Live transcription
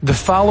The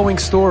following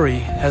story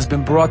has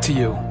been brought to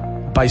you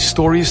by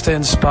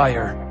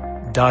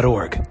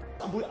StoriesToInspire.org.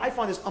 I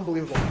find this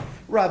unbelievable.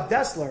 Rav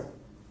Dessler,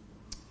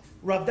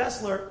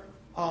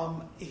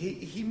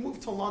 he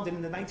moved to London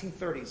in the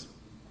 1930s.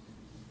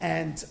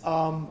 And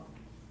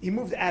he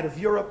moved out of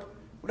Europe.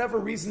 Whatever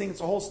reasoning, it's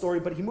a whole story,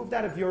 but he moved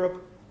out of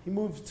Europe. He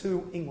moved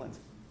to England.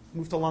 He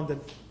moved to London.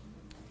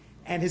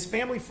 And his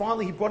family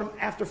finally, he brought them,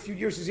 after a few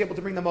years, he was able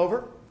to bring them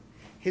over.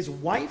 His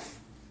wife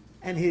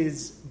and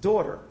his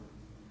daughter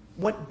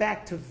went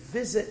back to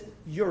visit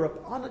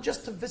Europe,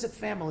 just to visit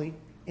family,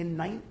 in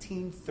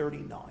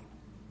 1939.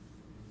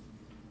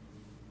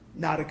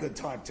 Not a good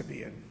time to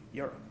be in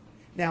Europe.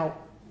 Now,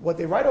 what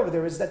they write over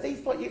there is that they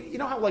thought, you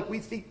know how like we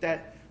think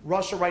that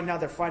Russia right now,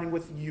 they're fighting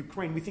with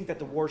Ukraine, we think that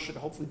the war should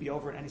hopefully be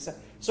over at any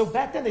second. So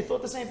back then they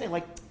thought the same thing,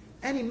 like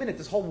any minute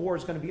this whole war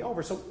is going to be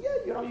over. So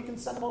yeah, you can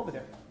send them over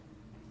there.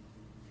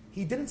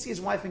 He didn't see his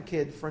wife and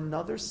kid for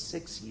another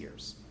 6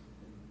 years.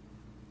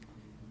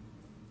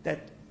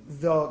 That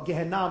the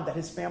Gehenna that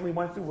his family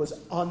went through was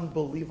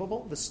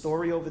unbelievable. The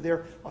story over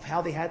there of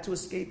how they had to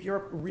escape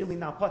Europe, really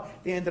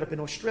not. They ended up in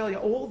Australia.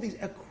 All of these,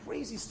 a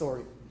crazy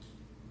story.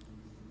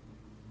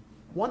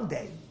 One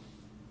day,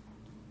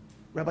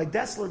 Rabbi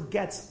Dessler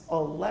gets a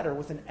letter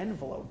with an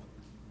envelope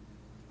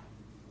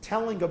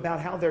telling about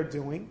how they're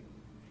doing.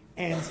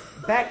 And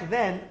back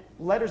then,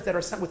 letters that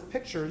are sent with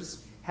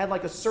pictures had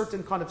like a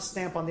certain kind of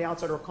stamp on the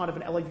outside or kind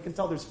of like you can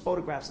tell there's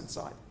photographs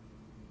inside.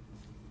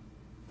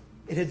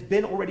 It had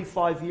been already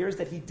 5 years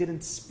that he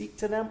didn't speak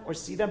to them or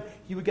see them.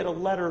 He would get a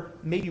letter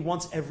maybe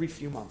once every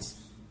few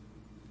months.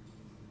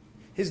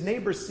 His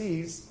neighbor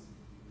sees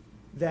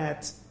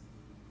that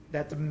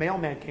the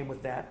mailman came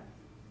with that.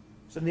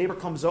 So the neighbor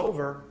comes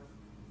over.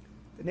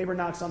 The neighbor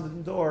knocks on the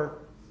door.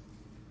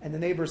 And the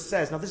neighbor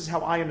says, now this is how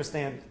I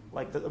understand,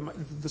 like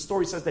the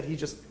story says that he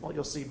just, well,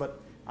 you'll see,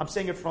 but I'm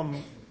saying it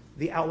from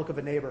the outlook of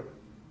a neighbor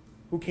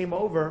who came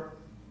over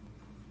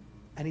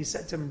and he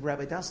said to him,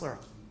 Rabbi Dessler,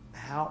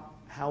 how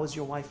is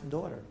your wife and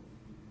daughter?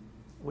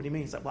 What do you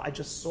mean? He's like, well, I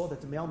just saw that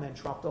the mailman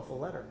dropped off a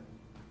letter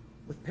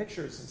with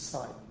pictures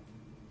inside.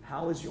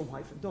 How is your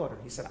wife and daughter?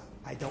 He said,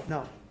 I don't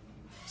know.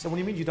 So what do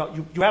you mean you don't?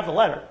 You have the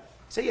letter? He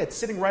said, yeah, it's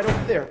sitting right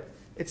over there.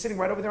 It's sitting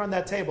right over there on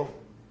that table.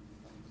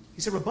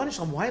 He said, Rabban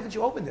Shalom, why haven't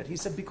you opened it? He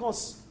said,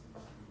 because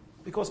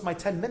my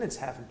 10 minutes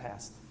haven't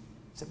passed.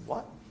 He said,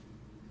 what?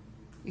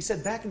 He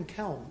said, back in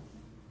Kelm,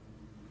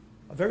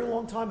 a very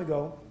long time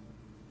ago,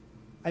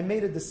 I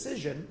made a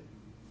decision.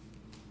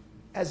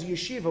 As a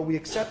yeshiva, we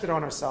accepted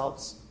on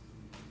ourselves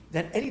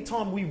that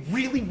anytime we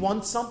really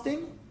want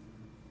something,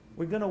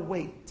 we're going to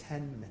wait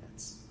 10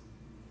 minutes.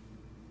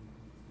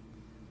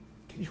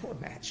 Can you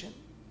imagine?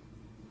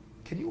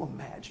 Can you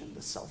imagine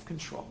the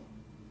self-control?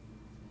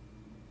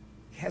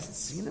 He hasn't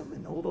seen him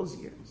in all those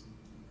years.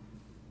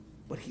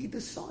 But he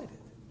decided,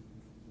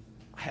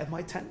 I have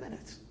my 10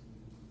 minutes.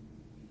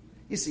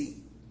 You see,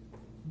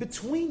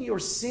 between your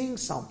seeing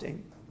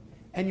something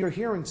and you're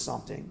hearing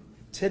something,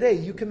 today,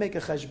 you can make a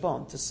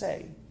cheshbon to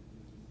say,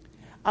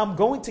 I'm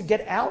going to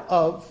get out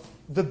of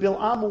the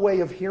Bil'am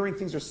way of hearing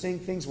things or seeing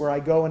things where I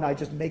go and I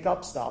just make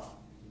up stuff.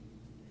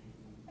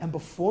 And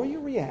before you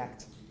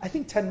react, I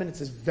think 10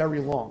 minutes is very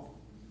long.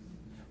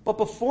 But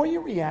before you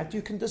react,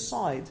 you can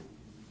decide,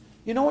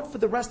 you know what, for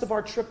the rest of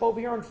our trip over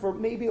here and for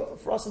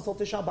us until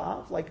Tisha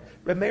B'Av, like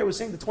Reb Meir was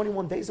saying, the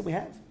 21 days that we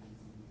have,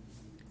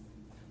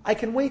 I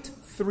can wait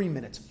 3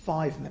 minutes,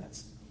 5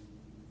 minutes,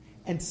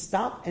 and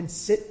stop and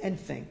sit and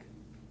think,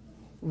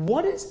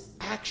 what is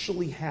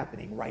actually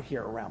happening right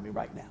here around me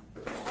right now?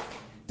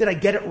 Did I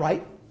get it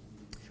right?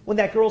 When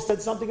that girl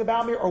said something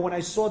about me, or when I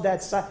saw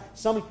that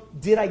something,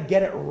 did I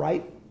get it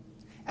right?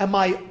 Am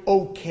I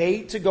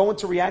okay to go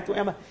into react?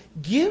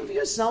 Give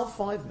yourself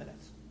 5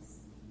 minutes.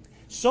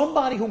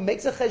 Somebody who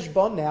makes a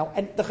cheshbon now,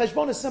 and the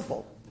cheshbon is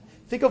simple.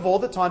 Think of all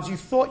the times you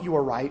thought you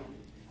were right,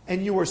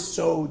 and you were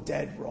so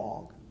dead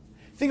wrong.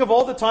 Think of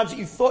all the times that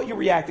you thought you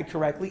reacted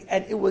correctly,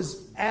 and it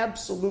was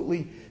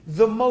absolutely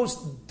the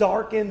most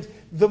darkened,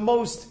 the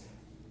most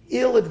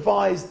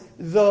ill-advised,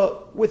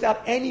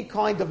 without any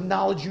kind of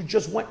knowledge, you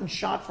just went and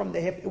shot from the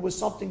hip. It was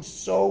something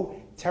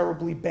so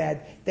terribly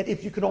bad that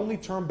if you could only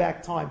turn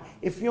back time,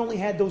 if you only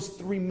had those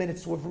 3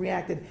 minutes to have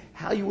reacted,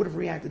 how you would have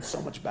reacted so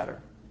much better.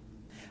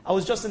 I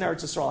was just in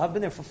Eretz Yisrael. I've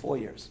been there for 4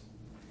 years.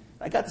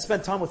 I got to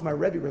spend time with my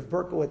Rebbe, Rav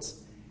Berkowitz.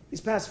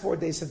 These past 4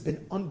 days have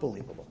been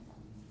unbelievable.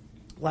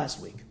 Last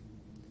week,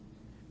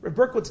 Rav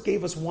Berkowitz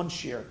gave us one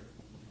shiur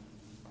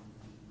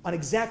on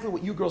exactly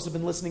what you girls have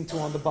been listening to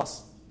on the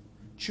bus,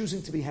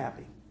 choosing to be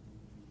happy.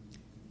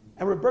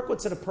 And Rav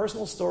Berkowitz said a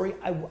personal story.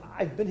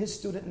 I've been his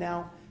student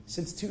now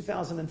since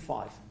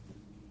 2005.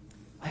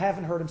 I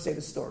haven't heard him say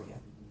the story yet.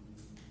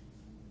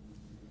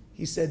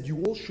 He said,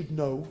 you all should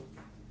know,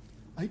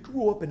 I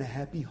grew up in a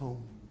happy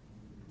home.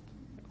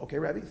 Okay,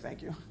 Rabbi,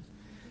 thank you.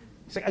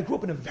 He's like, I grew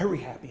up in a very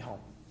happy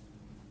home.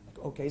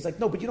 Okay, he's like,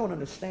 no, but you don't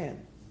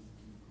understand.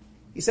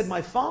 He said,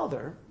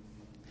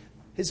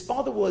 his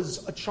father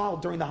was a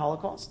child during the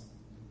Holocaust,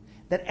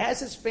 that as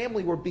his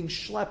family were being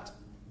schlepped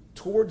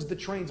towards the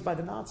trains by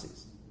the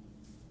Nazis,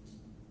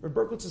 Reb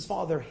Berkowitz's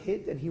father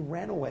hid and he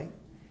ran away.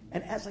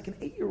 And as like an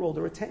 8-year-old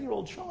or a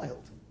 10-year-old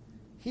child,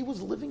 he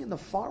was living in the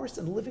forest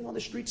and living on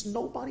the streets.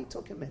 Nobody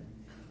took him in.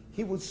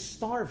 He was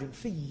starving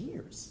for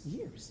years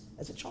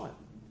as a child.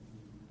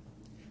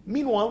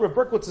 Meanwhile, Reb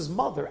Berkowitz's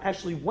mother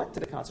actually went to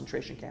the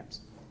concentration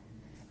camps.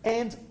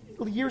 And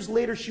years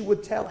later, she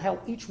would tell how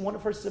each one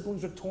of her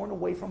siblings were torn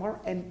away from her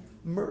and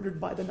murdered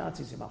by the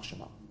Nazis, Yimach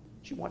Shema.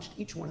 She watched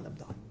each one of them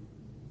die.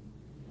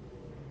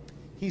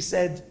 He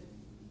said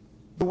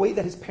the way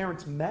that his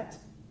parents met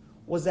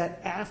was that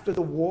after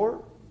the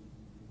war,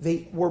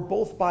 they were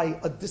both by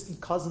a distant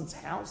cousin's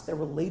house. They're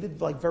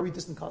related, like very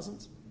distant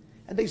cousins.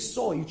 And they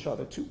saw each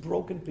other, two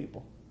broken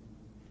people.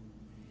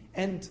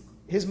 And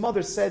his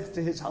mother said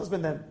to his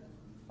husband then,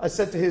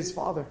 said to his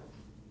father,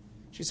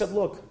 she said,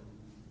 look,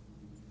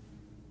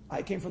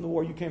 I came from the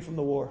war, you came from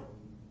the war.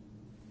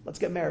 Let's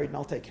get married and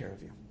I'll take care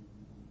of you.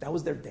 That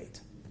was their date.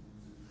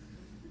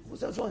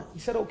 He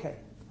said, okay.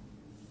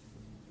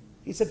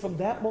 He said, from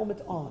that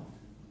moment on,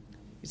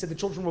 he said the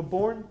children were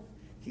born.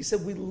 He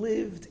said, we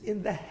lived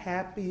in the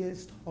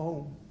happiest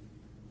home.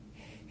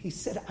 He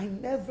said, I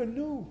never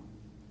knew.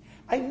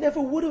 I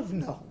never would have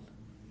known.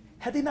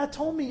 Had they not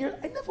told me,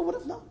 I never would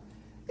have known.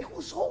 It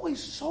was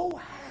always so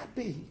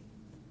happy.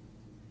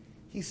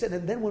 He said,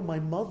 and then when my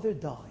mother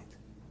died,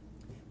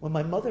 when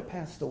my mother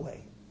passed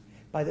away,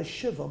 by the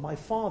Shiva, my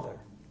father,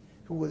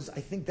 who was, I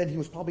think then he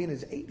was probably in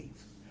his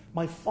 80s,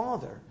 my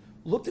father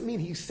looked at me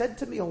and he said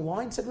to me a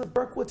line, said Reb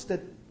Berkowitz,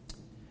 that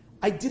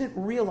I didn't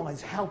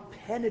realize how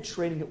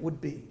penetrating it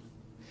would be.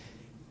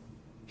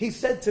 He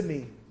said to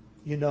me,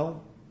 you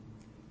know,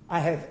 I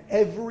have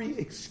every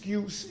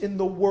excuse in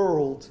the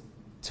world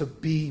to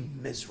be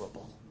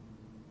miserable.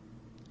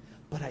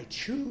 But I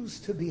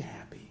choose to be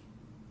happy.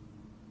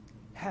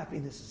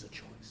 Happiness is a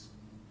choice.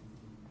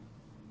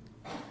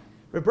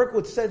 Reb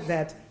Berkowitz said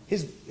that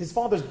his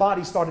father's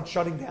body started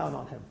shutting down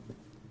on him.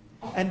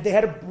 And they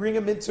had to bring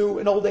him into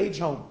an old age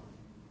home.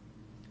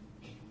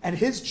 And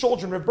his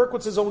children, Reb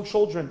Berkowitz's own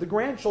children, the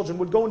grandchildren,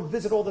 would go and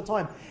visit all the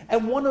time.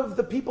 And one of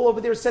the people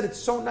over there said, it's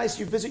so nice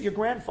you visit your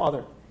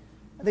grandfather.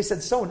 And they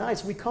said, so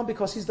nice, we come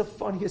because he's the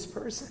funniest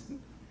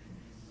person.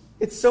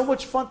 It's so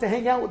much fun to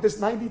hang out with this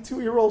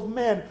 92-year-old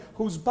man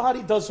whose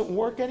body doesn't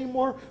work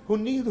anymore, who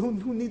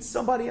needs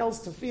somebody else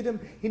to feed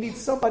him, he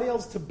needs somebody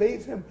else to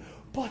bathe him.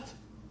 But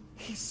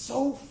he's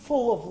so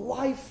full of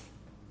life,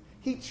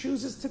 he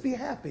chooses to be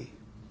happy.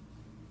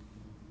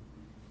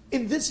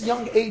 In this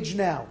young age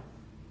now,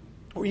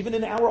 or even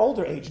in our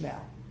older age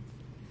now,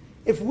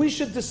 if we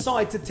should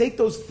decide to take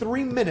those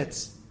 3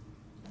 minutes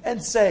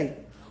and say,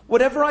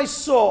 whatever I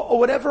saw or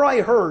whatever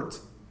I heard,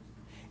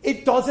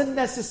 it doesn't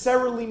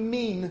necessarily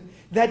mean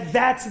that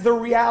that's the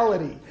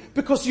reality.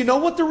 Because you know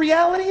what the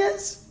reality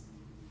is?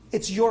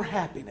 It's your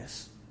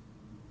happiness.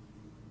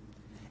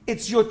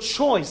 It's your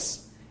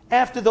choice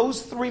after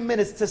those 3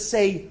 minutes to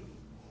say,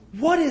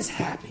 what is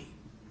happy?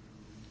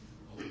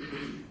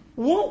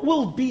 What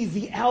will be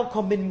the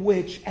outcome in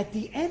which, at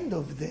the end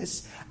of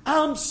this,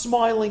 I'm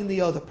smiling,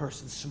 the other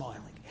person's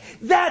smiling?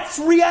 That's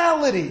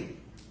reality.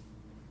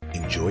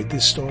 Enjoyed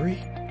this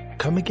story?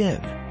 Come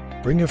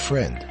again. Bring a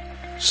friend.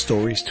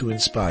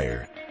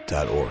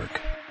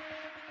 StoriesToInspire.org